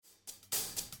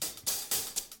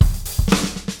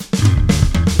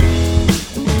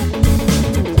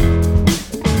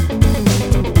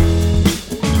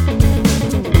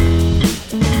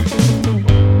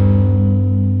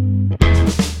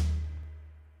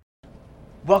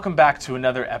Welcome back to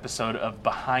another episode of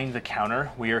Behind the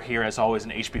Counter. We are here, as always,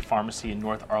 in HB Pharmacy in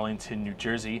North Arlington, New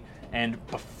Jersey. And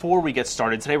before we get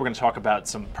started, today we're going to talk about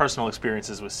some personal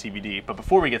experiences with CBD. But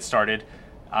before we get started,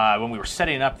 when we were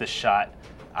setting up this shot,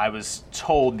 I was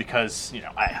told, because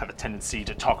I have a tendency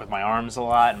to talk with my arms a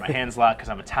lot and my hands a lot because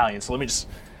I'm Italian. So let me just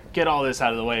get all this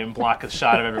out of the way and block a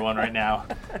shot of everyone right now.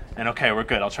 And okay, we're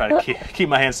good. I'll try to keep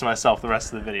my hands to myself the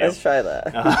rest of the video. Let's try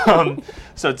that.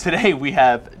 So today we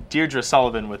have Deirdre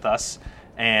Sullivan with us,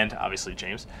 and obviously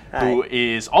James, Hi. who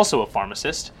is also a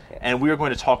pharmacist. And we are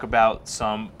going to talk about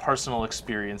some personal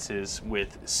experiences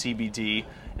with CBD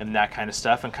and that kind of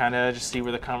stuff, and kind of just see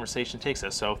where the conversation takes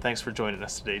us. So thanks for joining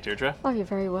us today, Deirdre. Oh, you're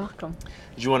very welcome.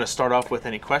 Did you want to start off with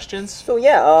any questions? So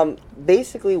yeah,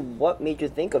 basically, what made you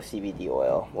think of CBD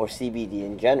oil or CBD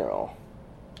in general?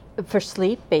 For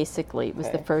sleep, basically, was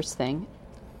the Okay. first thing,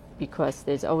 because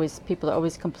people are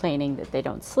always complaining that they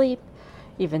don't sleep,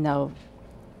 even though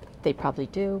they probably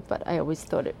do. But I always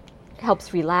thought it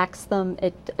helps relax them.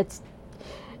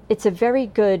 It's a very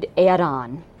good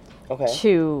add-on Okay.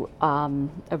 to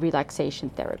a relaxation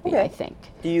therapy. Okay. I think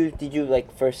Did you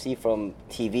like first see from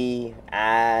TV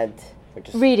ad or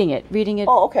just reading it,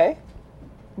 Oh, okay.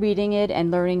 reading it,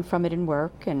 and learning from it in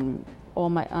work, and all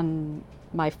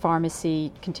my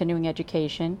pharmacy continuing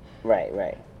education.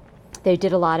 Right. They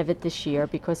did a lot of it this year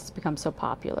because it's become so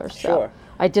popular. So Sure.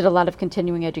 I did a lot of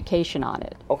continuing education on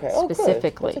it. Okay.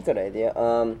 Specifically. Oh, good. That's a good idea.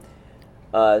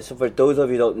 So for those of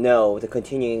you who don't know, the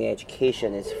continuing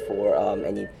education is for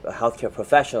any healthcare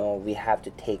professional. We have to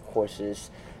take courses.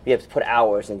 We have to put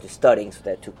hours into studying so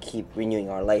that to keep renewing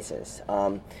our license.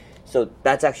 So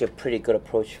that's actually a pretty good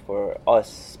approach for us,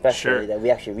 especially Sure. that we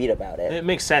actually read about it. It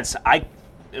makes sense. I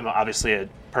am obviously a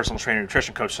personal trainer,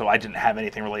 nutrition coach, so I didn't have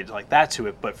anything related like that to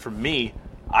it. But for me,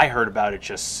 I heard about it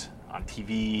just on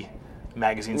TV,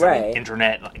 magazines, on Right. the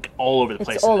internet, like all over the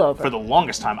place. all And over. For the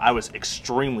longest time, I was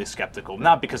extremely skeptical.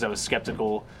 Not because I was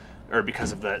skeptical or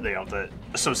because of the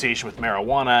association with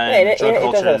marijuana and it drug does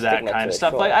culture, have a that stigma kind to of it,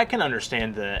 stuff. sure. Like I can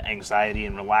understand the anxiety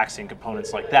and relaxing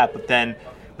components like that, but then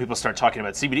people start talking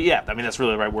about CBD. Yeah, I mean that's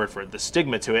really the right word for it. The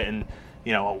stigma to it, and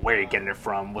where are you getting it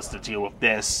from? What's the deal with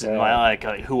this? And Yeah. like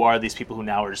who are these people who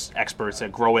now are just experts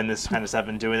at growing this kind of stuff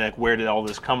and doing that? Where did all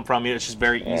this come from? It's just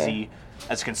very easy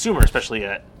as a consumer, especially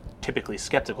a typically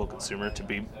skeptical consumer, to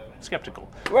be skeptical.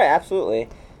 Right, absolutely.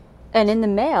 And in the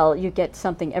mail, you get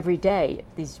something every day.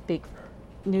 These big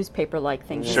newspaper-like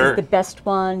things. This Sure. is the best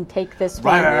one. Take this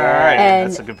Right, one. right. And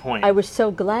That's a good point. I was so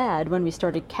glad when we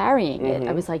started carrying it.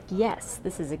 I was like, yes,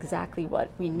 this is exactly what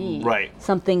we need. Right.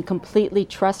 Something completely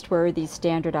trustworthy,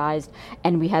 standardized,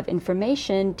 and we have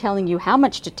information telling you how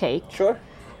much to take. Sure.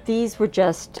 These were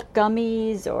just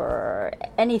gummies or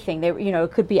anything. They were,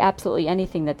 it could be absolutely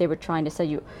anything that they were trying to sell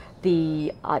you.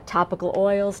 The topical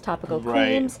oils, topical Right.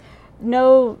 creams.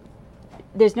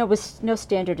 There's no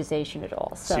standardization at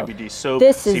all. So CBD soap,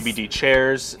 this is- CBD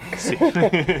chairs.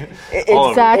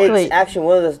 Exactly. It's actually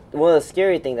one of the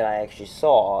scary things that I actually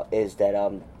saw is that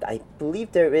I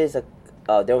believe there was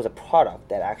a product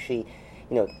that actually,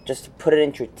 just put it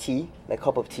into your tea, like a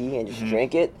cup of tea, and just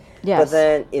drink it. Yes. But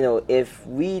then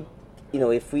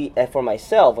for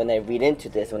myself, when I read into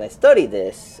this, when I study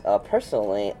this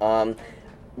personally,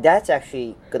 that's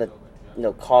actually gonna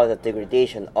cause a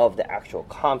degradation of the actual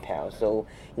compound. So,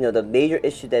 the major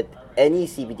issue that any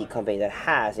CBD company that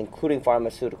has, including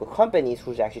pharmaceutical companies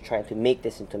who's actually trying to make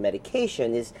this into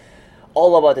medication, is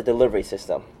all about the delivery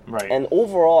system. Right. And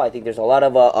overall, I think there's a lot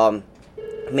of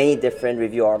many different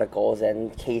review articles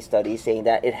and case studies saying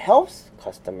that it helps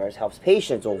customers, helps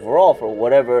patients overall for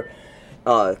whatever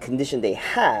condition they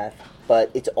have, but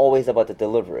it's always about the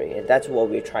delivery, and that's what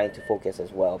we're trying to focus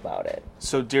as well about it.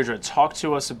 So Deirdre, talk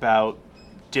to us about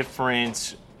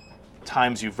different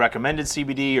times you've recommended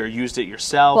CBD or used it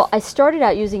yourself. Well, I started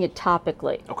out using it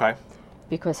topically Okay.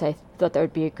 because I thought that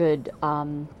would be a good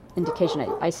indication.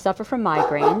 I suffer from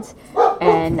migraines,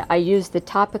 and I used the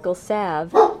topical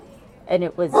salve, and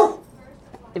it was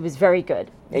very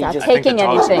good. you Not just- I think taking the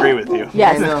dogs anything. agree with you.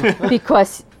 Yes,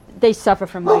 because they suffer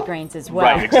from migraines as well.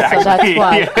 Right, exactly. So that's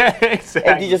why. Yeah, And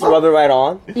exactly. you just rub it right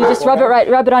on? You just rub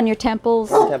it on your temples,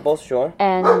 Temples, sure.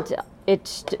 and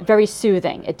it's very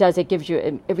soothing. It gives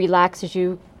you, it relaxes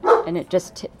you, and it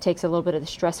just takes a little bit of the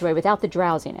stress away without the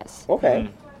drowsiness. Okay.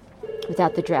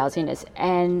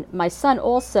 And my son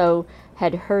also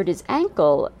had hurt his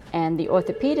ankle, and the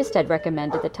orthopedist had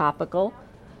recommended the topical,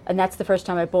 and that's the first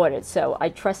time I bought it. So I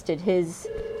trusted his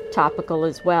topical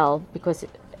as well, because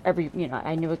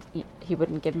I knew he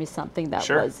wouldn't give me something that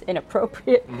Sure. was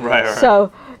inappropriate. Right.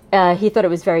 So he thought it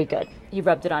was very good. he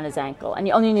rubbed it on his ankle, and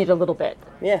you only need a little bit.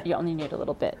 Yeah. You only need a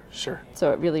little bit. Sure.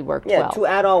 So it really worked Yeah, well. to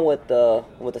add on with the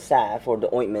salve or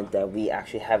the ointment that we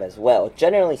actually have as well.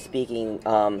 Generally speaking,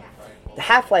 the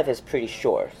half-life is pretty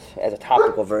short as a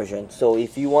topical version. So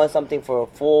if you want something for a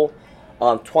full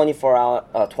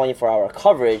 24-hour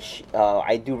coverage,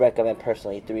 I do recommend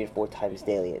personally 3 to 4 times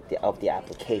daily of the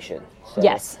application. So,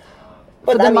 Yes.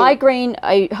 but For the I mean, migraine,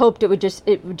 I hoped it would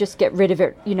just get rid of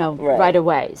it, Right. right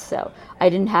away. So I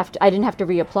didn't have to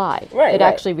reapply. Right, It right.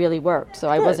 actually really worked. So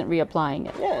I Good. wasn't reapplying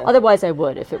it. Yeah. Otherwise, I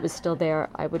would. If it was still there,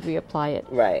 I would reapply it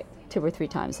Right. 2 or 3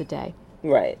 times a day.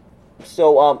 Right.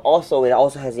 So also it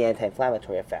also has the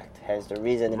anti-inflammatory effect. Has the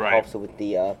reason it Right. helps with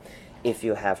the if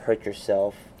you have hurt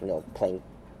yourself, playing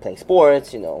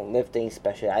sports, lifting.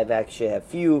 Especially, I've actually had a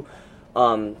few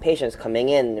patients coming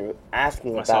in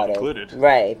asking Myself about included. it.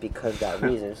 Right, because of that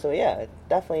reason. So yeah,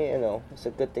 definitely, it's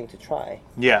a good thing to try.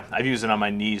 Yeah, I've used it on my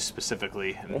knees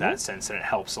specifically in Mm-hmm. that sense, and it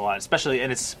helps a lot. Especially,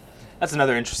 and that's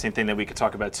another interesting thing that we could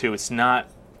talk about too. It's not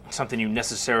something you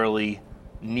necessarily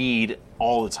need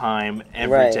all the time,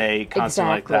 every day, Right.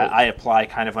 constantly like that. Exactly. I apply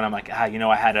kind of when I'm like,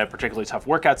 I had a particularly tough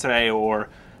workout today, or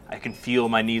I can feel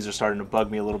my knees are starting to bug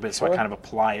me a little bit, so I Sure. kind of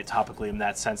apply it topically in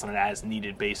that sense on an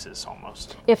as-needed basis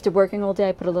almost. After working all day,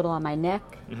 I put a little on my neck.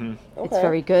 It's Okay,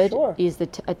 very good. sure. Ease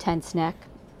a tense neck.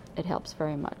 It helps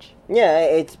very much. Yeah,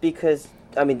 it's because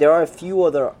there are a few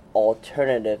other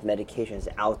alternative medications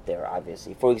out there.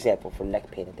 Obviously, for example, for neck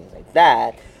pain and things like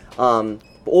that.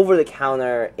 Over the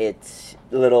counter, it's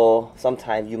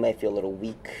sometimes you might feel a little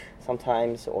weak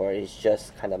sometimes, or it's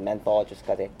just kind of menthol, just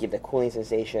got to give the cooling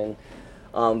sensation.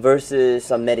 Versus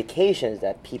some medications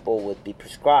that people would be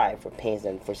prescribed for pains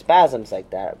and for spasms like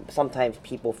that. Sometimes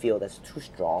people feel that's too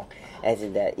strong, as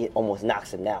in that it almost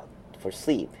knocks them out for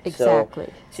sleep. Exactly.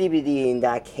 So CBD in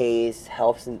that case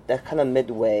helps in that kind of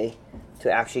midway to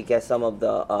actually get some of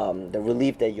the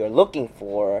relief that you're looking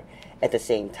for. At the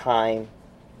same time,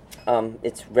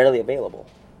 it's readily available.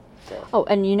 So. Oh,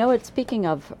 and speaking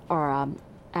of our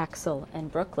Axel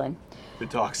and Brooklyn, The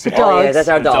dogs. The Oh yeah, dogs. that's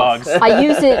our The dogs. dogs. I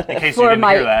use it In case you for didn't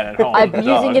my. hear that at home, I'm the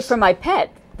using it dogs. for my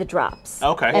pet, the drops.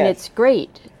 Okay. And Yeah. it's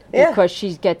great Yeah. because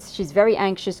she's very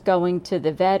anxious going to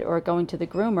the vet or going to the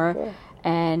groomer,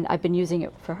 and I've been using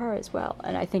it for her as well,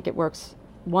 and I think it works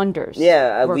wonders.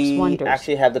 Yeah, works we wonders.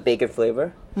 actually have the bacon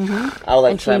flavor. I would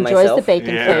like and to she try enjoys myself. the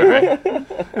bacon Yeah,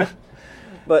 flavor. right.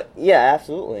 But yeah,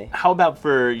 absolutely. How about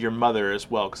for your mother as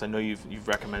well? Because I know you've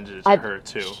recommended it to her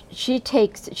too. She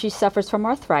suffers from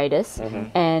arthritis,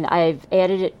 and I've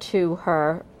added it to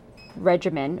her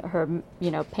regimen, her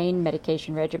pain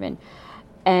medication regimen,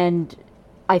 and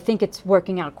I think it's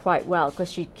working out quite well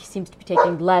because she seems to be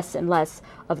taking less and less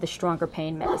of the stronger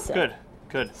pain medicine.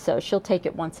 Good. So she'll take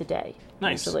it once a day.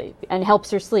 Nice. Usually, and it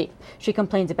helps her sleep. She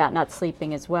complains about not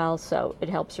sleeping as well, so it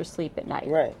helps her sleep at night.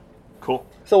 Right. Cool.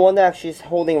 So one that she's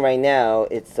holding right now,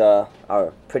 it's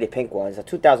our pretty pink one. It's a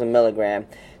 2,000 milligram.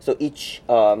 So each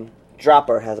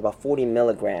dropper has about 40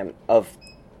 milligram of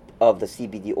the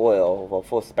CBD oil, of a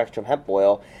full spectrum hemp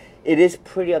oil. It is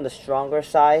pretty on the stronger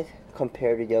side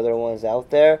compared to the other ones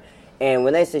out there. And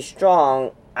when I say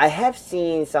strong, I have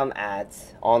seen some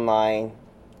ads online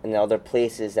and other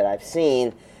places that I've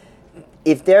seen.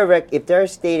 If they're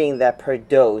stating that per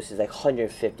dose is like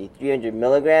 150, 300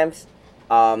 milligrams,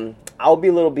 I'll be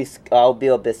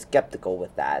a bit skeptical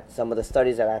with that. Some of the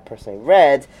studies that I personally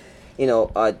read,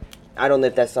 I don't know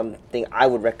if that's something I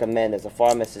would recommend as a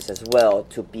pharmacist as well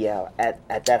to be at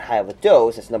that high of a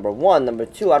dose. That's number one. Number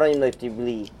two, I don't even know if it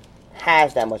really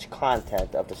has that much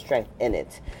content of the strength in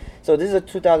it. So this is a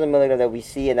 2,000 milligram that we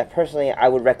see, and personally, I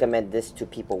would recommend this to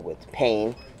people with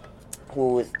pain,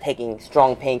 who is taking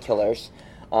strong painkillers,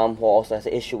 who also has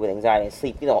an issue with anxiety and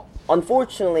sleep.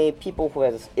 Unfortunately, people who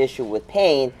have this issue with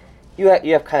pain, you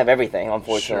have kind of everything,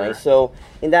 unfortunately. Sure. So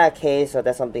in that case,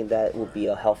 that's something that would be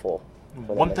helpful. for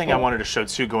them One as thing I well. wanted to show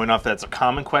too, going off that's a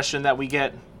common question that we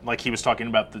get, like he was talking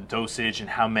about the dosage and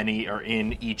how many are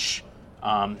in each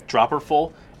dropper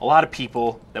full. A lot of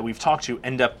people that we've talked to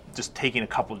end up just taking a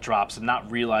couple of drops and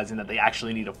not realizing that they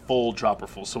actually need a full dropper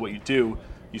full. So what you do,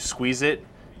 you squeeze it,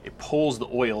 it pulls the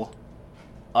oil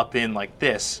up in like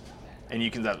this, and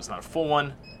that was not a full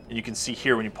one. And you can see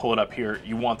here when you pull it up here,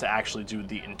 you want to actually do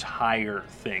the entire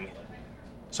thing.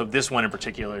 So this one in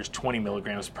particular is 20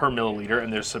 milligrams per milliliter,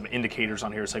 and there's some indicators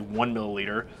on here that say 1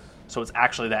 milliliter. So it's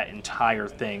actually that entire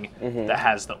thing that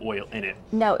has the oil in it.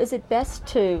 Now, is it best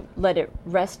to let it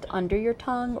rest under your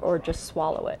tongue or just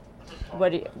swallow it?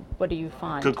 What do you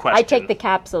find? Good I question. take the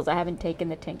capsules. I haven't taken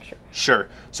the tincture. Sure.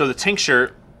 So the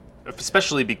tincture,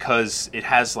 especially because it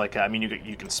has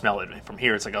you can smell it from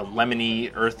here. It's like a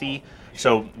lemony, earthy.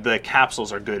 So the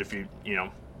capsules are good if you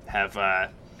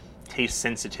have taste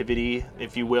sensitivity,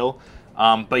 if you will.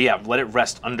 But yeah, let it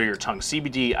rest under your tongue.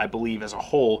 CBD, I believe, as a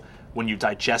whole, when you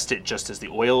digest it just as the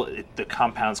oil, the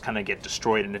compounds kind of get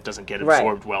destroyed and it doesn't get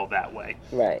absorbed well that way.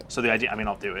 Right. So the idea, I mean,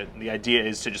 I'll do it. The idea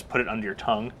is to just put it under your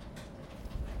tongue.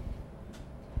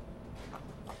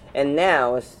 And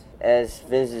now, as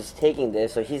Vince is taking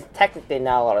this, so he's technically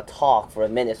not allowed to talk for a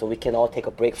minute, so we can all take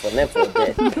a break from him for a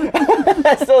bit.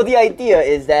 So the idea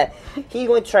is that he's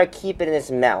going to try to keep it in his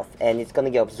mouth, and it's going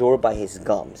to get absorbed by his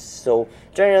gums. So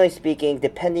generally speaking,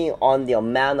 depending on the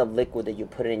amount of liquid that you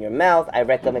put in your mouth, I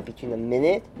recommend between 1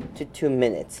 minute to 2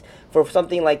 minutes. For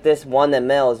something like this, 1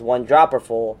 ml is 1 dropper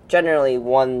full. Generally,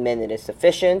 1 minute is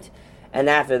sufficient, and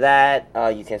after that,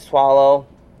 you can swallow.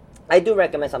 I do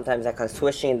recommend sometimes that kind of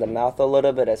swishing the mouth a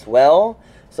little bit as well,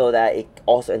 so that it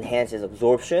also enhances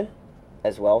absorption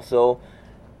as well. So,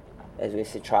 as we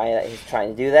see, he's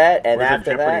trying to do that, and Where's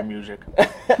after the Jeopardy that, music?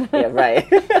 yeah, right.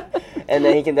 And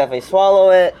then he can definitely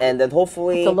swallow it, and then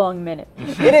hopefully It's a long minute.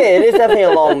 it is definitely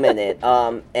a long minute.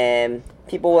 And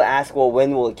people will ask, well,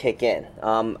 when will it kick in?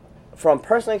 From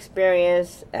personal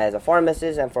experience as a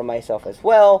pharmacist and for myself as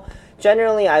well,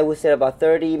 generally I would say about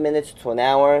 30 minutes to an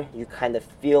hour, you kind of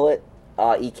feel it.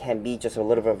 It can be just a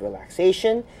little bit of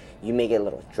relaxation. You may get a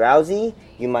little drowsy.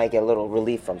 You might get a little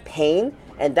relief from pain.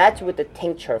 And that's with the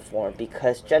tincture form,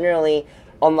 because generally,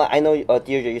 unlike, I know,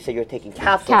 Deirdre, you said you're taking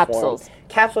Capsules. form.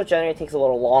 Capsule generally takes a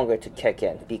little longer to kick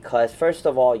in, because first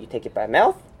of all, you take it by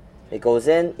mouth. It goes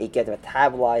in, it gets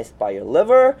metabolized by your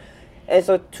liver. And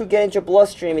so to get into your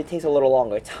bloodstream, it takes a little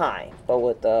longer time. But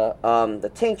with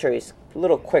the tincture, it's a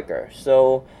little quicker.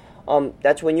 So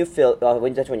that's when you feel.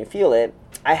 That's when you feel it.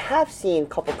 I have seen a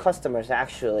couple customers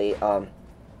actually,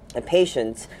 and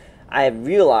patients. I have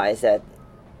realized that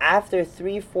after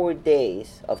 3-4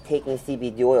 days of taking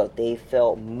CBD oil, they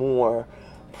felt more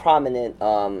prominent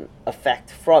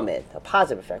effect from it, a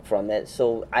positive effect from it.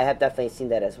 So I have definitely seen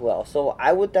that as well. So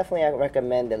I would definitely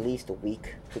recommend at least a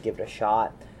week to give it a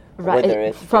shot. Right, Whether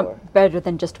it's better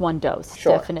than just 1 dose,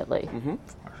 Sure. definitely.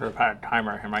 Should have had a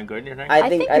timer. Am I good, you think? I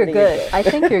think you're good. I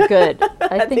think you're good.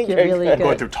 I think you're really good. I'm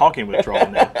going good. through talking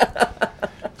withdrawal now.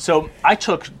 So I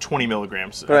took 20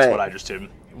 milligrams. That's Right. what I just did.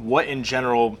 What in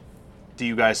general do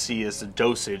you guys see as the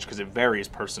dosage? Because it varies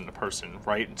person to person,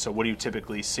 right? So what do you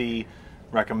typically see,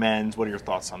 recommend? What are your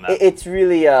thoughts on that? It's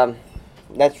really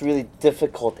that's really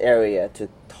difficult area to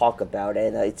talk about,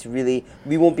 and it's really,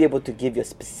 we won't be able to give you a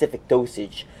specific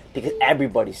dosage because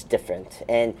everybody's different.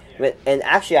 And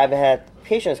actually, I've had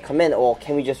patients come in, oh,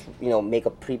 can we just make a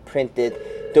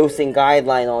pre-printed dosing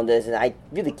guideline on this? And I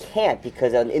really can't,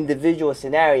 because an individual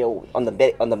scenario on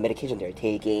the medication they're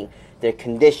taking, their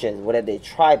conditions, what have they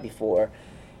tried before,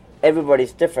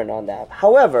 everybody's different on that.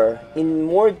 However, in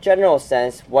more general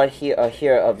sense, what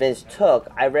Vince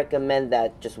took, I recommend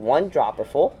that just 1 dropper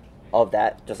full of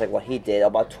that, just like what he did,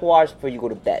 about 2 hours before you go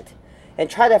to bed, and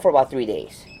try that for about 3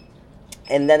 days.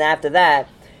 And then after that,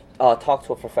 talk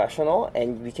to a professional,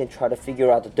 and we can try to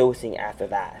figure out the dosing after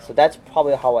that. So that's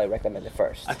probably how I recommend it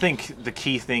first. I think the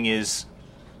key thing is,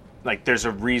 like, there's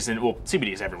a reason. Well,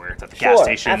 CBD is everywhere. It's at the Sure, gas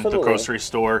station, absolutely. the grocery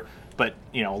store. But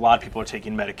a lot of people are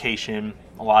taking medication.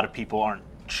 A lot of people aren't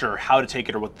sure how to take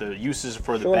it or what the uses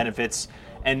for, the Sure. benefits.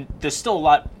 And there's still a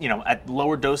lot. At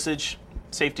lower dosage,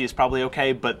 safety is probably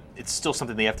okay, but it's still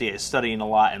something the FDA is studying a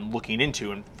lot and looking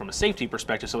into, and from a safety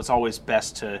perspective. So it's always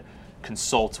best to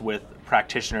consult with a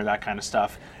practitioner, that kind of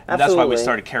stuff. And that's why we Absolutely.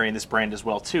 started carrying this brand as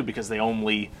well too, because they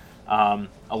only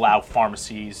allow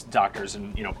pharmacies, doctors,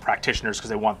 and practitioners, because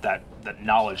they want that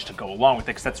knowledge to go along with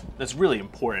it. Because that's really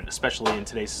important, especially in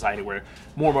today's society where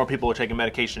more and more people are taking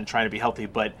medication and trying to be healthy.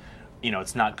 But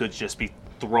it's not good to just be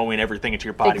throwing everything into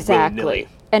your body Exactly. willy-nilly.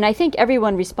 And I think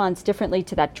everyone responds differently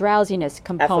to that drowsiness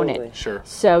component. Absolutely. Sure.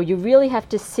 So you really have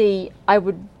to see, I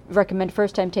would recommend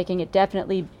first time taking it,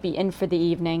 definitely be in for the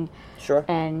evening. Sure.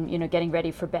 And getting ready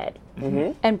for bed.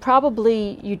 Mm-hmm. And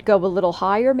probably you'd go a little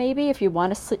higher maybe if you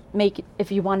want to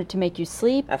if you wanted to make you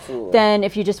sleep. Absolutely. Then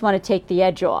if you just want to take the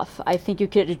edge off, I think you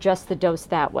could adjust the dose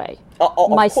that way.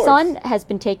 Of My course. son has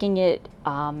been taking it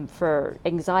for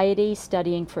anxiety,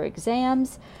 studying for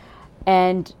exams,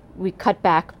 and we cut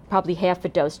back probably half a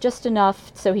dose, just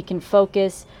enough so he can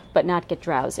focus but not get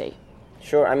drowsy.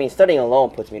 Sure. I mean, studying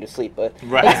alone puts me to sleep, but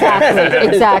Right.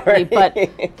 Exactly. But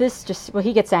this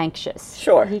he gets anxious.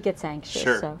 Sure. He gets anxious.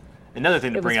 Sure. So. Another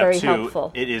thing to It was bring up very too,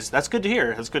 helpful. that's good to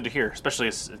hear. That's good to hear, especially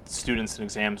as students and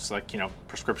exams, like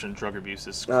prescription drug abuse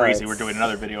is Oh, crazy. We're it's- doing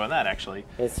another video on that actually.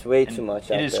 it's way And too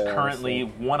much. It out is there, currently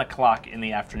honestly. 1:00 in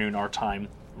the afternoon our time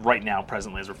right now,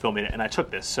 presently as we're filming it, and I took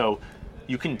this. So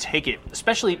you can take it.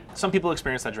 Especially some people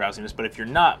experience that drowsiness, but if you're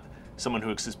not someone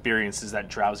who experiences that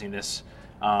drowsiness,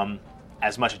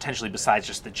 as much attention besides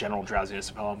just the general drowsiness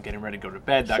of, I'm getting ready to go to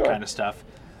bed, that Sure. kind of stuff.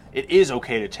 It is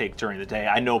okay to take during the day.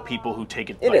 I know people who take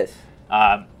it. It is.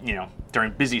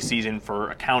 During busy season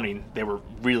for accounting, they were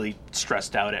really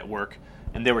stressed out at work,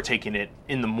 and they were taking it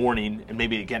in the morning and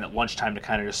maybe again at lunchtime to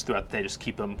kind of just throughout the day just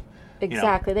keep them.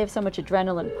 Exactly. They have so much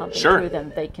adrenaline pumping Sure. through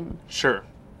them.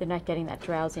 They're not getting that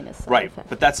drowsiness side Right, effect.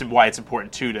 but that's why it's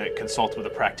important too to consult with a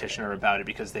practitioner about it,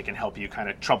 because they can help you kind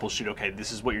of troubleshoot. Okay,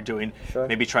 this is what you're doing. Sure.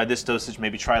 Maybe try this dosage.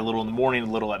 Maybe try a little in the morning, a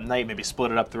little at night. Maybe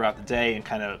split it up throughout the day, and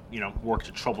kind of work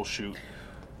to troubleshoot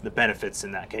the benefits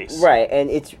in that case. Right,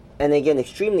 and again,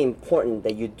 extremely important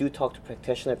that you do talk to a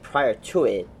practitioner prior to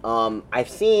it. I've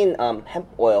seen hemp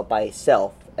oil by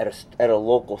itself at a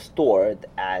local store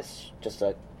as just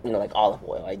a like olive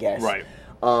oil, I guess. Right.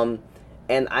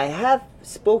 And I have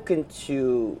spoken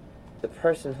to the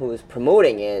person who is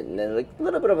promoting it, and then a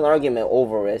little bit of an argument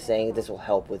over it, saying this will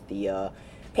help with the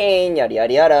pain, yada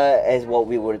yada yada, as what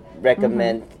we would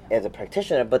recommend as a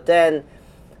practitioner. But then,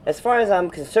 as far as I'm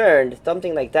concerned,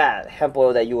 something like that, hemp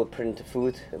oil that you would put into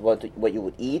food, what you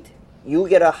would eat, you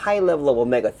get a high level of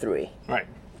omega-3. Right.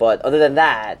 But other than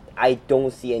that, I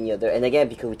don't see any other. And again,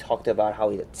 because we talked about how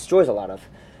it destroys a lot of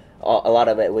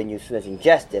it when as soon as you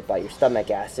ingest it by your stomach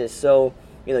acids. So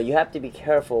you have to be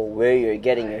careful where you're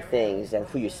getting your things and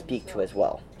who you speak to as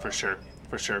well. For sure.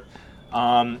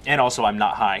 And also, I'm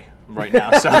not high right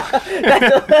now, so I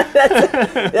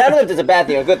don't know if it's a bad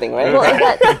thing or a good thing, right?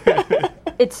 Well,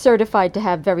 it's certified to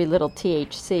have very little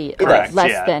THC, Correct, less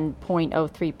yeah. than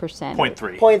 0.03%.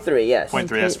 0.3. 0.3, yes. 0.3.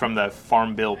 That's from the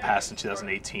Farm Bill passed in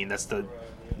 2018. That's the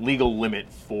legal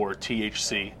limit for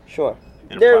THC. Sure.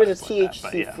 in a There is a product like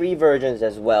that, but yeah. THC-free versions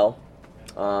as well.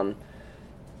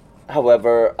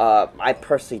 However, I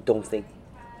personally don't think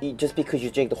just because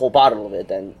you drink the whole bottle of it,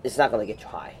 then it's not going to get you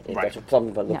high. If Right. that's what some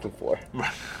people are looking for.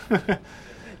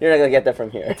 You're not going to get that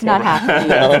from here. It's not happening.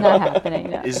 It's not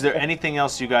happening. No. Is there anything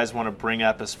else you guys want to bring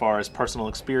up as far as personal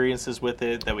experiences with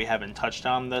it that we haven't touched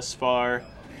on thus far,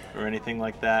 or anything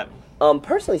like that?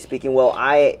 Personally speaking, well,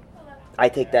 I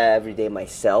take that every day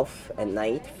myself at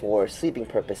night for sleeping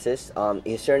purposes.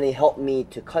 It certainly helped me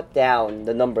to cut down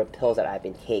the number of pills that I've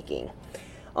been taking.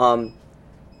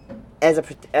 As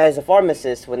a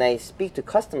pharmacist, when I speak to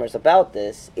customers about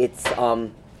this, it's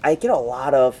I get a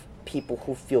lot of people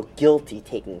who feel guilty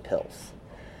taking pills.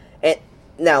 And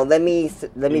now let me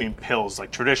You mean pills,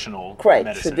 like traditional correct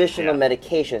medicine? traditional Yeah.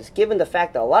 medications. Given the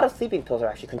fact that a lot of sleeping pills are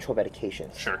actually controlled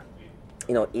medications. Sure.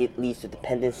 It leads to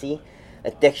dependency,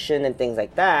 addiction, and things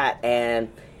like that. And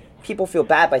people feel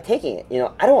bad by taking it.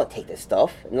 I don't want to take this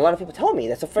stuff. And a lot of people tell me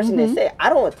that's the first thing they say. I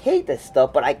don't want to take this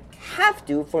stuff, but I have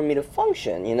to for me to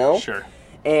function. Sure.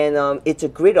 And it's a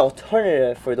great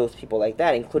alternative for those people like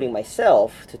that, including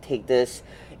myself, to take this.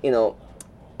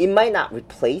 It might not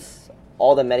replace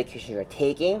all the medication you're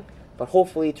taking, but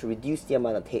hopefully to reduce the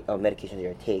amount of medication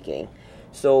you're taking.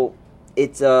 So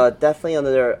it's definitely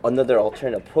another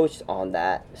alternative approach on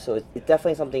that. So it's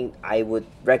definitely something I would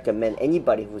recommend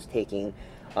anybody who's taking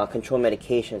controlled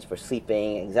medications for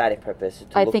sleeping, anxiety purposes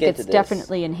to I look think into it's this.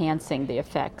 definitely enhancing the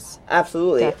effects.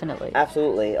 Absolutely. Definitely.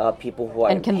 Absolutely. People who are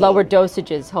And in can pain. lower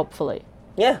dosages, hopefully.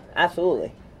 Yeah,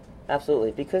 absolutely.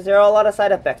 Absolutely. Because there are a lot of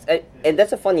side effects. And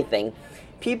that's a funny thing.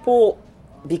 People,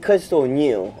 because so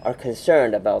new, are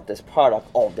concerned about this product.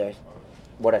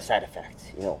 What are side effects?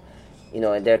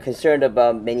 And they're concerned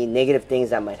about many negative things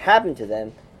that might happen to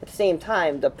them. At the same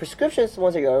time, the prescriptions, the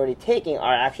ones that you're already taking,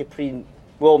 are actually pretty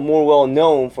more well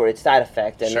known for its side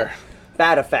effects and Sure.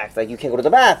 bad effects, like you can't go to the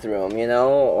bathroom,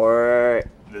 or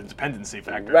The dependency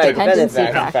factor. right, too. Dependency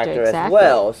dependent factor, as exactly.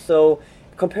 well. So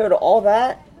compared to all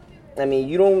that, I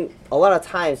mean, a lot of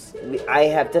times I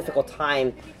have difficult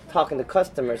time talking to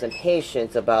customers and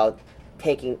patients about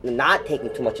not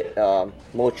taking too much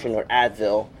Motrin or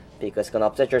Advil because it's going to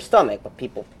upset your stomach. But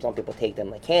some people take them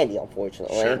like candy,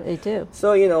 unfortunately. Sure. They do.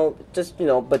 So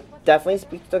but definitely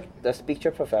speak to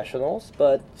your professionals.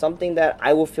 But something that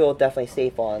I will feel definitely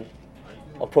safe on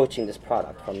approaching this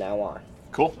product from now on.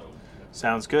 Cool.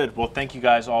 Sounds good. Well, thank you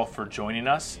guys all for joining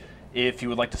us. If you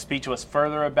would like to speak to us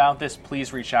further about this,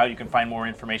 please reach out. You can find more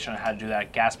information on how to do that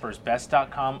at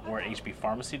gaspersbest.com or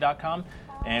hbpharmacy.com.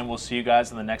 And we'll see you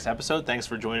guys in the next episode. Thanks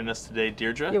for joining us today,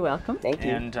 Deirdre. You're welcome. Thank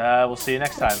you. And we'll see you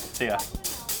next time. See ya.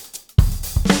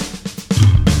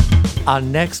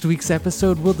 On next week's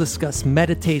episode, we'll discuss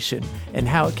meditation and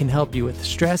how it can help you with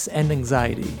stress and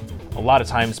anxiety. A lot of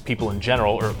times people in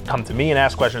general or come to me and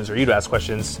ask questions or you to ask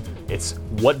questions. It's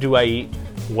what do I eat?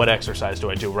 What exercise do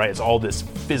I do, right? It's all this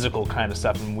physical kind of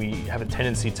stuff, and we have a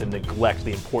tendency to neglect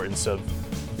the importance of,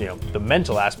 the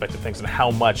mental aspect of things and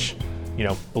how much,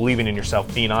 believing in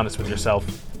yourself, being honest with yourself,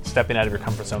 stepping out of your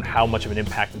comfort zone, how much of an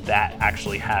impact that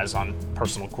actually has on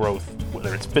personal growth,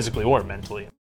 whether it's physically or mentally.